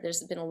despair.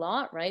 There's been a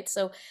lot, right?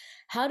 So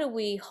how do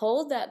we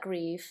hold that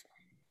grief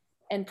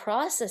and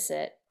process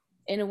it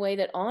in a way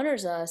that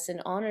honors us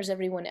and honors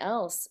everyone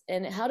else?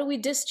 And how do we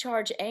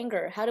discharge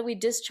anger? How do we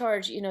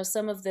discharge,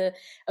 some of the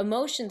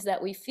emotions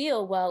that we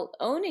feel while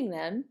owning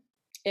them,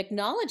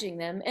 acknowledging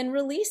them, and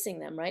releasing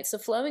them, right? So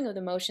flowing with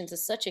emotions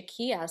is such a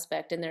key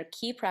aspect, and there are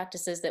key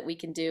practices that we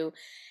can do,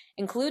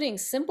 including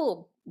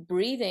simple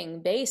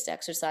breathing-based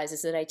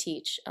exercises that I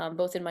teach,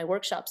 both in my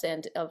workshops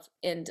and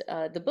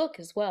the book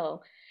as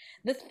well.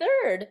 The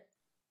third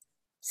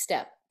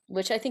step,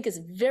 which I think is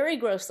very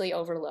grossly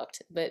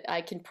overlooked, but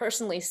I can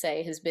personally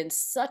say has been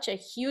such a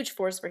huge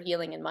force for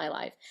healing in my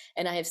life,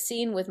 and I have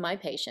seen with my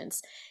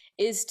patients,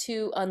 is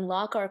to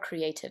unlock our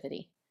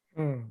creativity.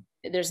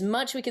 There's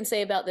much we can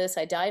say about this.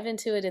 I dive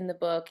into it in the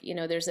book.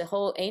 There's a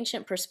whole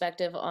ancient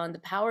perspective on the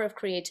power of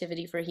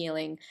creativity for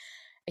healing,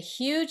 a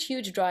huge,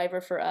 huge driver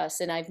for us.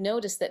 And I've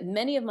noticed that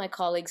many of my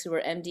colleagues who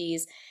are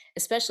MDs,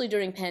 especially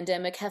during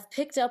pandemic, have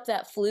picked up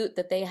that flute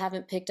that they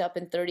haven't picked up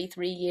in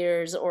 33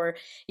 years, or,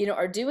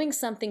 are doing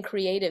something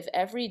creative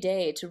every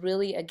day to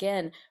really,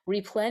 again,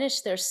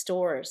 replenish their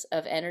stores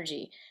of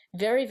energy.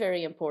 Very,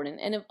 very important.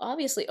 And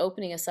obviously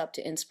opening us up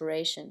to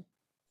inspiration.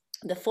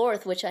 The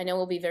fourth, which I know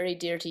will be very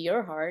dear to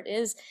your heart,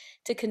 is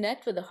to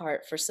connect with the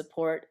heart for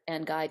support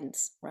and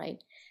guidance,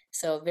 right?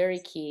 So very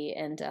key.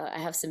 And I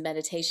have some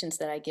meditations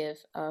that I give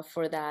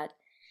for that.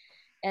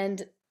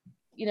 And,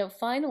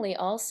 finally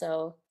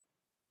also,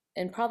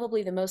 and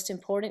probably the most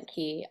important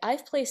key,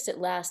 I've placed it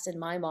last in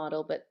my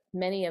model, but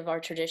many of our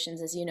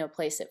traditions, as you know,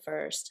 place it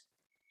first.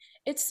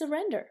 It's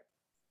surrender.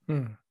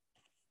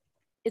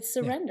 It's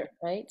surrender,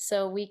 right?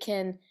 So we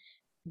can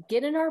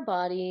get in our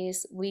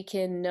bodies, we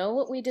can know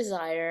what we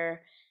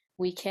desire,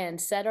 we can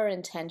set our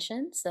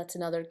intentions. That's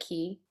another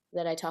key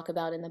that I talk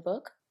about in the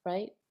book,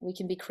 right? We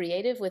can be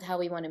creative with how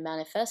we want to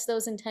manifest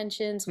those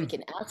intentions. We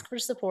can ask for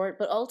support,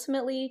 but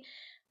ultimately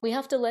we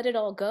have to let it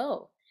all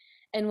go.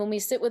 And when we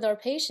sit with our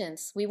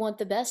patients, we want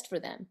the best for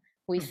them.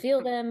 We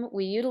feel them,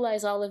 we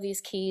utilize all of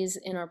these keys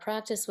in our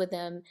practice with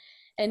them.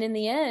 And in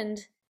the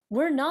end,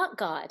 we're not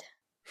God.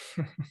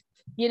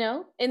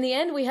 In the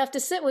end, we have to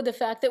sit with the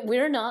fact that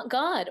we're not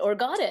God or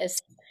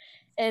goddess.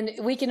 And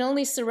we can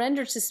only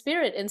surrender to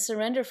spirit and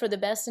surrender for the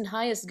best and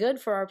highest good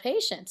for our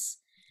patients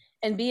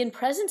and be in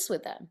presence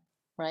with them,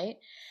 right?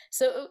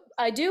 So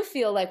I do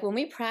feel like when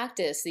we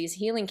practice these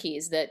healing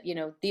keys that,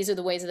 these are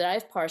the ways that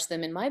I've parsed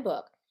them in my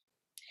book,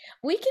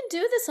 we can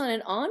do this on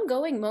an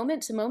ongoing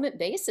moment-to-moment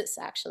basis,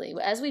 actually.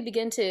 As we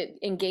begin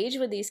to engage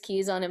with these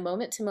keys on a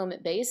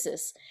moment-to-moment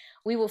basis,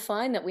 we will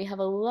find that we have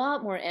a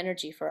lot more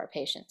energy for our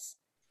patients.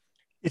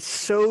 It's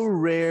so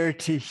rare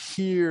to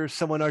hear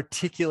someone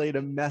articulate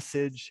a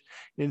message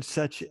in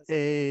such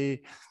a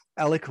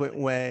eloquent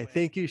way.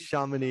 Thank you,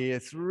 Shamini.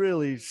 It's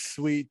really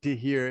sweet to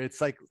hear.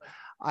 It's like,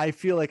 I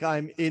feel like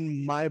I'm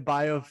in my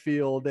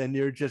biofield and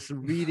you're just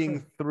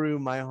reading through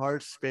my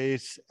heart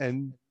space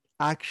and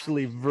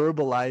actually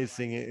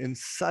verbalizing it in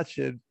such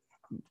a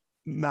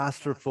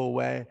masterful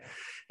way.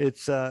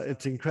 It's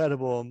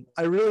incredible.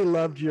 I really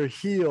loved your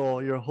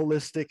your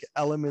holistic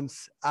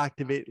elements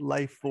activate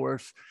life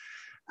force.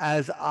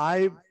 As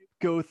I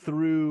go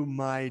through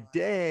my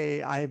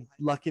day, I'm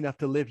lucky enough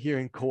to live here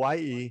in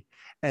Kauai,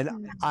 and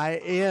I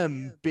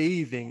am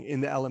bathing in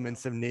the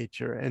elements of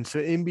nature. And so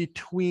in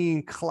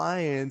between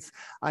clients,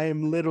 I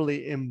am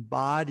literally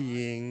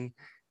embodying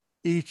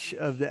each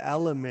of the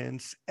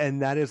elements,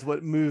 and that is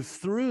what moves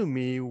through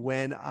me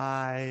when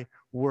I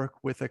work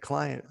with a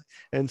client.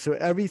 And so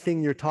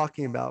everything you're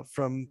talking about,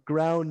 from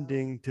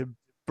grounding to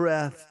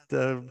breath,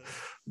 the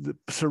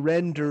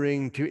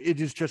surrendering to,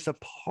 it is just a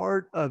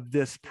part of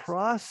this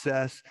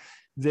process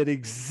that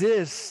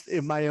exists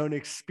in my own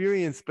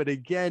experience. But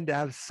again, to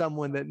have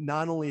someone that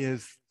not only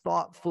has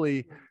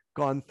thoughtfully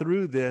gone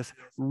through this,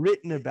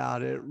 written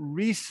about it,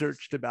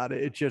 researched about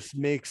it, it just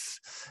makes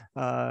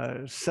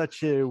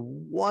such a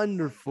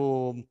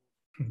wonderful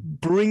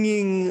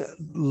bringing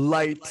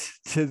light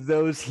to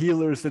those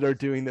healers that are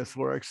doing this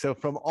work. So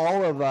from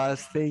all of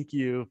us, thank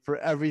you for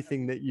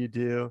everything that you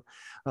do.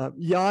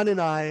 Jan and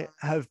I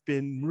have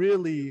been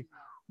really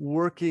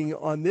working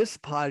on this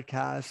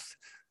podcast.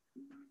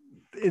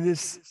 In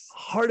this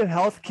Heart of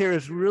Healthcare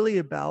is really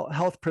about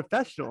health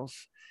professionals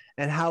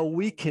and how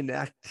we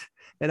connect.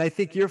 And I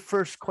think your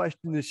first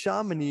question to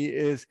Shamini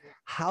is,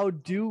 how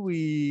do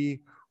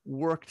we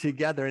work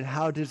together and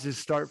how does it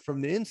start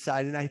from the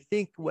inside? And I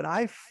think what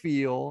I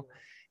feel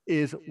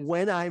is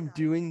when I'm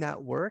doing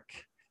that work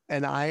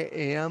and I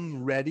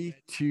am ready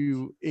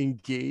to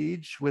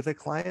engage with a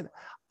client,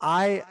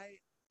 I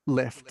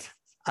lift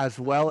as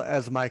well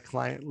as my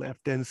client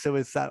lift. And so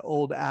it's that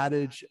old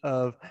adage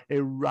of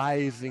a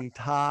rising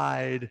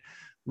tide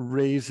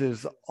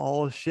raises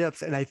all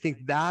ships. And I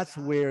think that's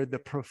where the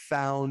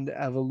profound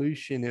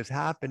evolution is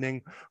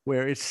happening,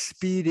 where it's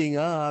speeding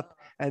up.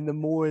 And the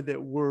more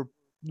that we're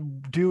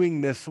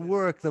doing this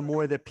work, the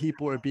more that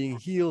people are being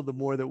healed, the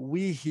more that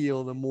we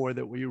heal, the more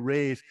that we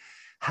raise.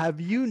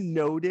 Have you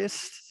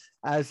noticed,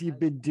 as you've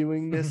been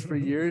doing this for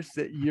years,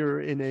 that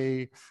you're in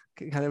a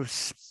kind of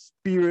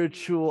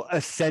spiritual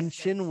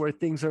ascension where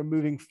things are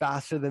moving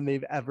faster than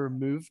they've ever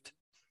moved?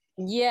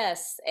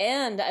 Yes.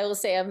 And I will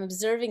say I'm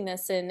observing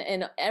this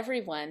in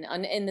everyone,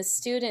 in the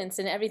students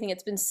and everything.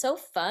 It's been so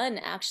fun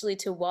actually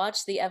to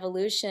watch the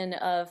evolution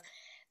of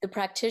the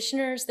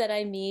practitioners that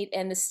I meet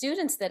and the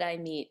students that I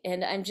meet.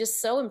 And I'm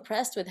just so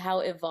impressed with how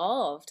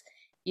evolved,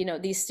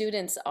 these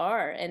students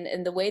are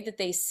and the way that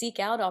they seek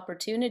out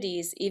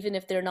opportunities, even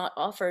if they're not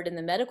offered in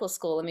the medical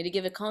school. I mean, to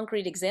give a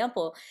concrete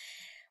example,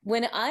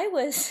 when I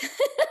was,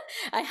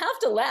 I have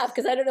to laugh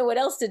because I don't know what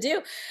else to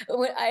do.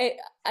 When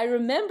I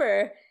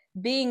remember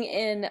being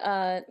in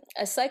a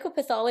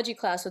psychopathology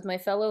class with my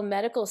fellow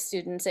medical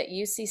students at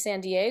UC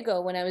San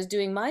Diego when I was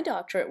doing my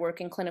doctorate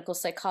work in clinical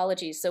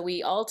psychology. So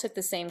we all took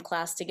the same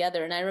class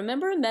together. And I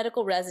remember a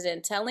medical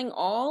resident telling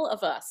all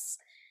of us,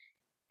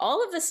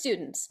 all of the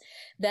students,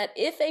 that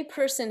if a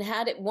person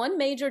had one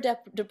major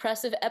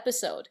depressive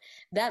episode,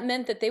 that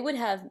meant that they would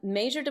have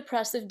major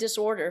depressive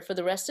disorder for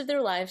the rest of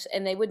their lives,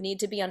 and they would need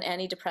to be on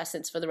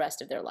antidepressants for the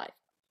rest of their life.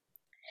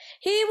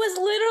 He was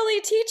literally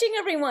teaching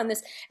everyone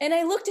this. And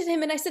I looked at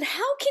him and I said,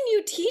 how can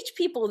you teach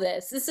people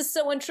this? This is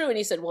so untrue. And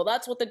he said, well,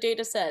 that's what the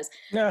data says.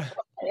 Yeah.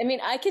 I mean,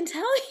 I can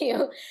tell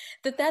you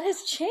that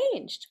has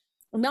changed.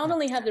 Not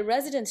only have the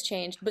residents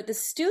changed, but the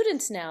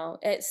students now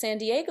at San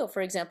Diego,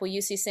 for example,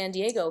 UC San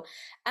Diego,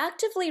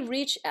 actively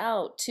reach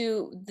out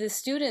to the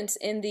students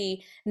in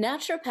the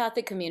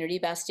naturopathic community.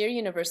 Bastyr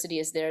University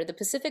is there, the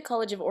Pacific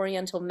College of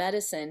Oriental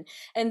Medicine,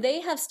 and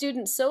they have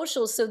student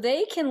socials so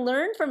they can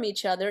learn from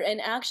each other and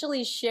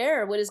actually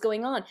share what is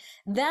going on.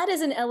 That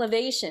is an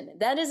elevation.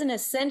 That is an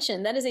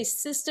ascension. That is a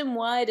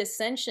system-wide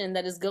ascension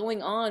that is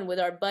going on with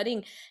our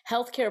budding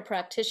healthcare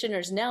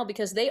practitioners now,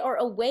 because they are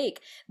awake,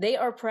 they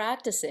are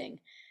practicing.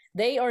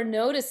 They are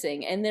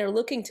noticing, and they're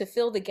looking to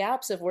fill the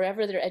gaps of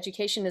wherever their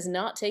education is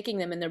not taking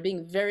them, and they're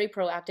being very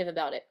proactive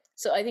about it.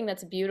 So I think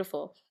that's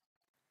beautiful.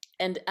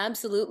 And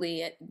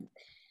absolutely,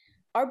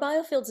 our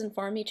biofields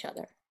inform each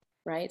other,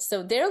 right?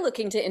 So they're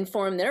looking to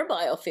inform their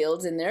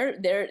biofields and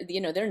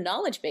their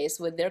knowledge base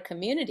with their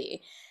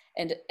community.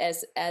 And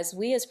as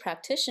we as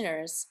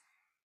practitioners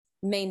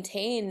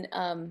maintain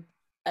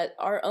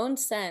our own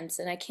sense,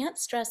 and I can't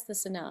stress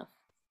this enough,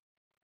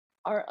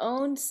 our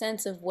own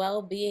sense of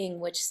well-being,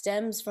 which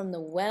stems from the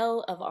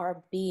well of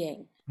our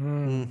being,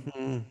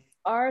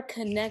 our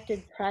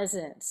connected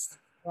presence,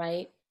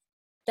 right?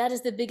 That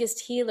is the biggest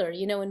healer.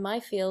 You know, in my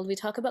field, we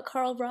talk about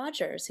Carl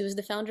Rogers, who was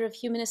the founder of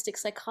humanistic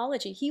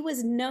psychology. He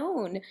was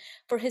known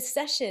for his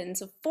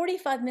sessions of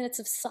 45 minutes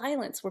of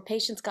silence where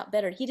patients got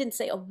better. He didn't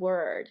say a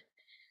word,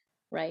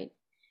 right?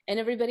 And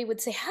everybody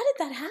would say, how did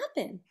that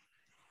happen?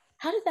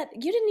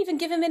 You didn't even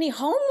give him any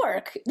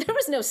homework. There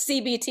was no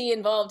CBT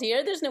involved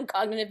here. There's no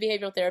cognitive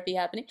behavioral therapy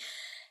happening.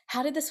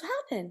 How did this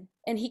happen?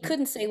 And he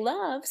couldn't say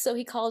love, so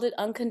he called it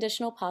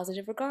unconditional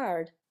positive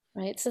regard,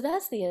 right? So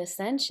that's the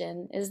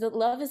ascension, is that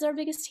love is our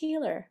biggest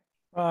healer.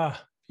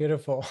 Ah,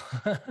 beautiful.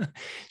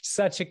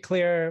 Such a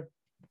clear,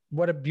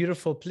 what a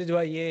beautiful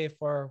plaidoyer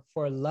for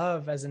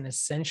love as an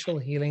essential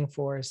healing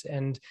force,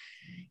 and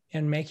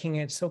making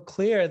it so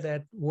clear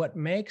that what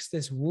makes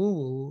this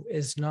woo-woo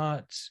is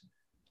not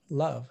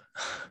love.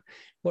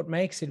 What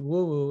makes it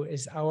woo-woo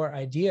is our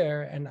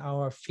idea and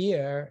our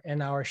fear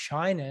and our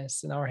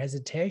shyness and our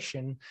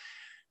hesitation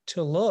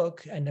to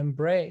look and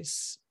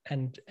embrace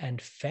and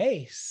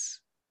face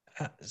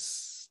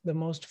as the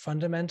most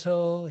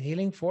fundamental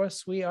healing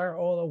force we are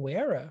all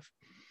aware of.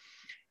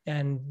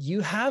 And you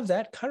have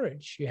that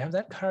courage. You have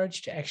that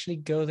courage to actually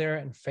go there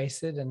and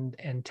face it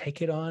and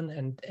take it on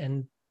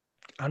and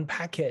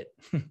unpack it.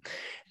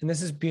 And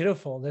this is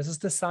beautiful. This is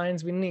the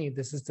signs we need.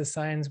 This is the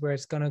signs where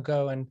it's going to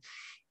go.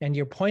 And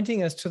you're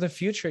pointing us to the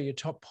future. You're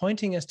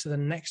pointing us to the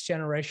next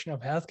generation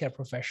of healthcare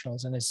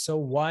professionals. And it's so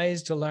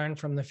wise to learn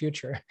from the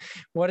future.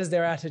 What is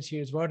their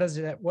attitudes? What are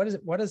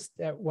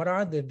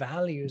the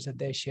values that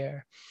they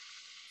share?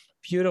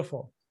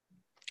 Beautiful.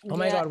 Oh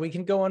my God, we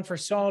can go on for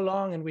so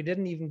long, and we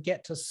didn't even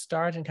get to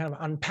start and kind of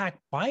unpack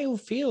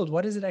biofield.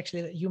 What is it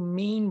actually that you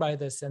mean by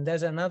this? And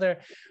there's another,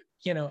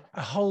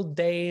 a whole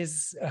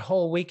days, a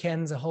whole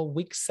weekends, a whole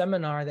week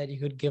seminar that you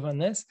could give on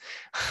this.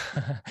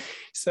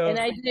 So, and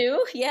I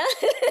do, yeah.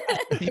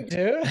 You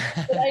do?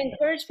 But I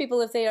encourage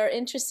people, if they are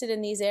interested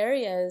in these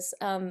areas,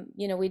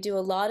 we do a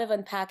lot of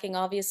unpacking,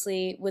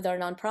 obviously, with our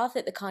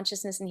nonprofit, the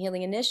Consciousness and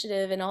Healing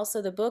Initiative, and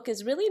also the book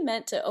is really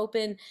meant to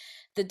open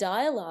the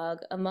dialogue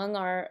among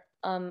our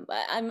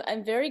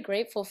I'm very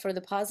grateful for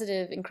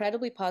the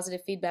incredibly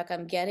positive feedback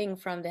I'm getting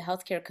from the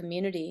healthcare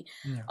community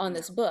on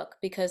this book,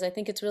 because I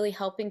think it's really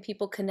helping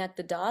people connect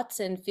the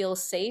dots and feel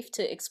safe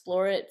to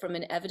explore it from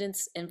an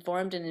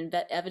evidence-informed and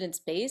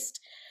evidence-based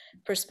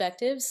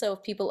perspective. So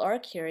if people are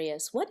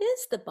curious, what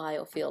is the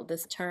biofield,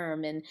 this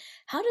term, and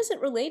how does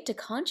it relate to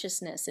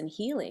consciousness and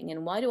healing,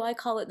 and why do I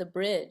call it the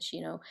bridge?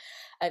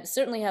 I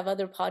certainly have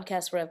other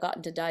podcasts where I've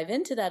gotten to dive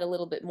into that a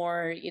little bit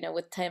more,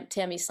 with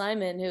Tammy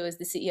Simon, who is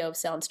the CEO of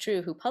Sounds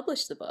True, who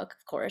published the book,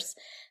 of course.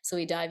 So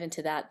we dive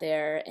into that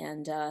there.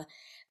 And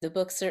the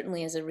book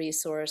certainly is a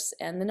resource.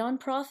 And the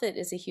nonprofit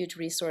is a huge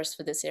resource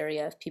for this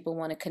area if people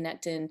want to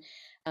connect in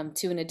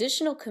to an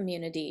additional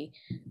community.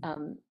 I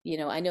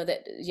know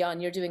that,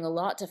 Jan, you're doing a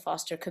lot to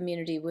foster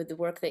community with the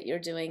work that you're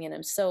doing. And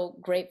I'm so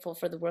grateful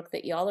for the work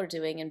that y'all are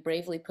doing and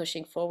bravely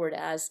pushing forward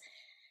as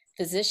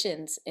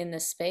physicians in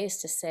this space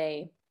to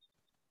say,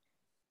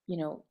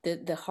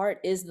 the heart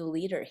is the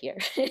leader here.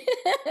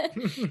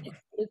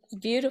 It's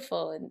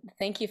beautiful. And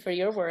thank you for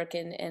your work.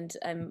 And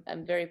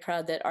I'm very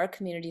proud that our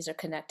communities are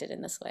connected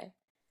in this way.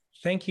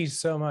 Thank you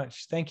so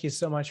much. Thank you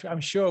so much.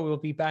 I'm sure we'll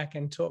be back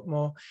and talk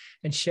more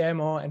and share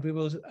more, and we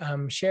will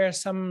share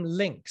some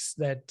links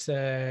that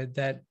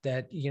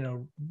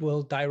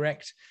will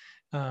direct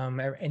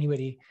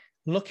anybody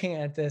looking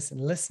at this and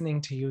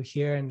listening to you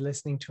here and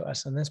listening to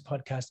us on this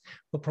podcast.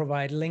 We'll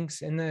provide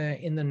links in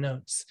the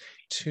notes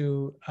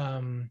to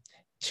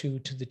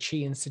the Chi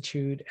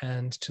Institute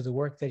and to the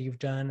work that you've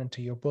done and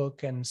to your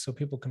book, and so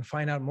people can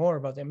find out more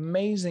about the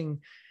amazing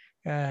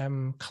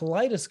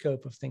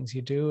kaleidoscope of things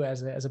you do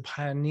as a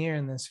pioneer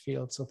in this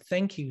field. So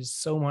thank you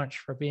so much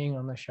for being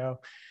on the show,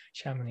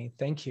 Shamini.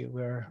 Thank you.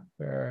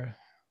 We're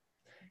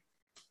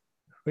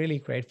really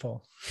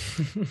grateful.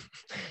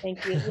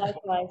 Thank you.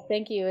 Likewise.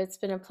 Thank you. It's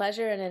been a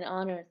pleasure and an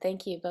honor.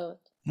 Thank you both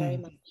very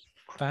much.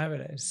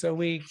 Fabulous. So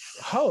we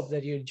hope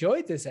that you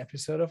enjoyed this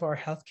episode of our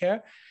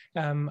healthcare,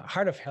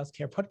 Heart of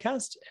Healthcare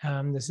podcast.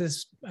 This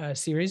is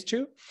series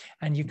 2,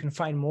 and you can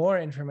find more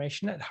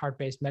information at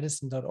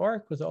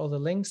heartbasedmedicine.org with all the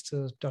links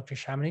to Dr.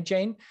 Shamini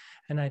Jain.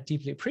 And I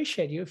deeply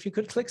appreciate you if you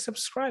could click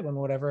subscribe on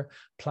whatever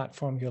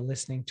platform you're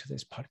listening to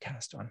this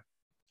podcast on.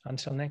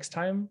 Until next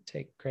time,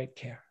 take great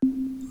care.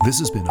 This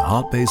has been a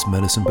Heart-Based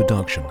Medicine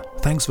production.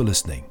 Thanks for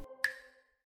listening.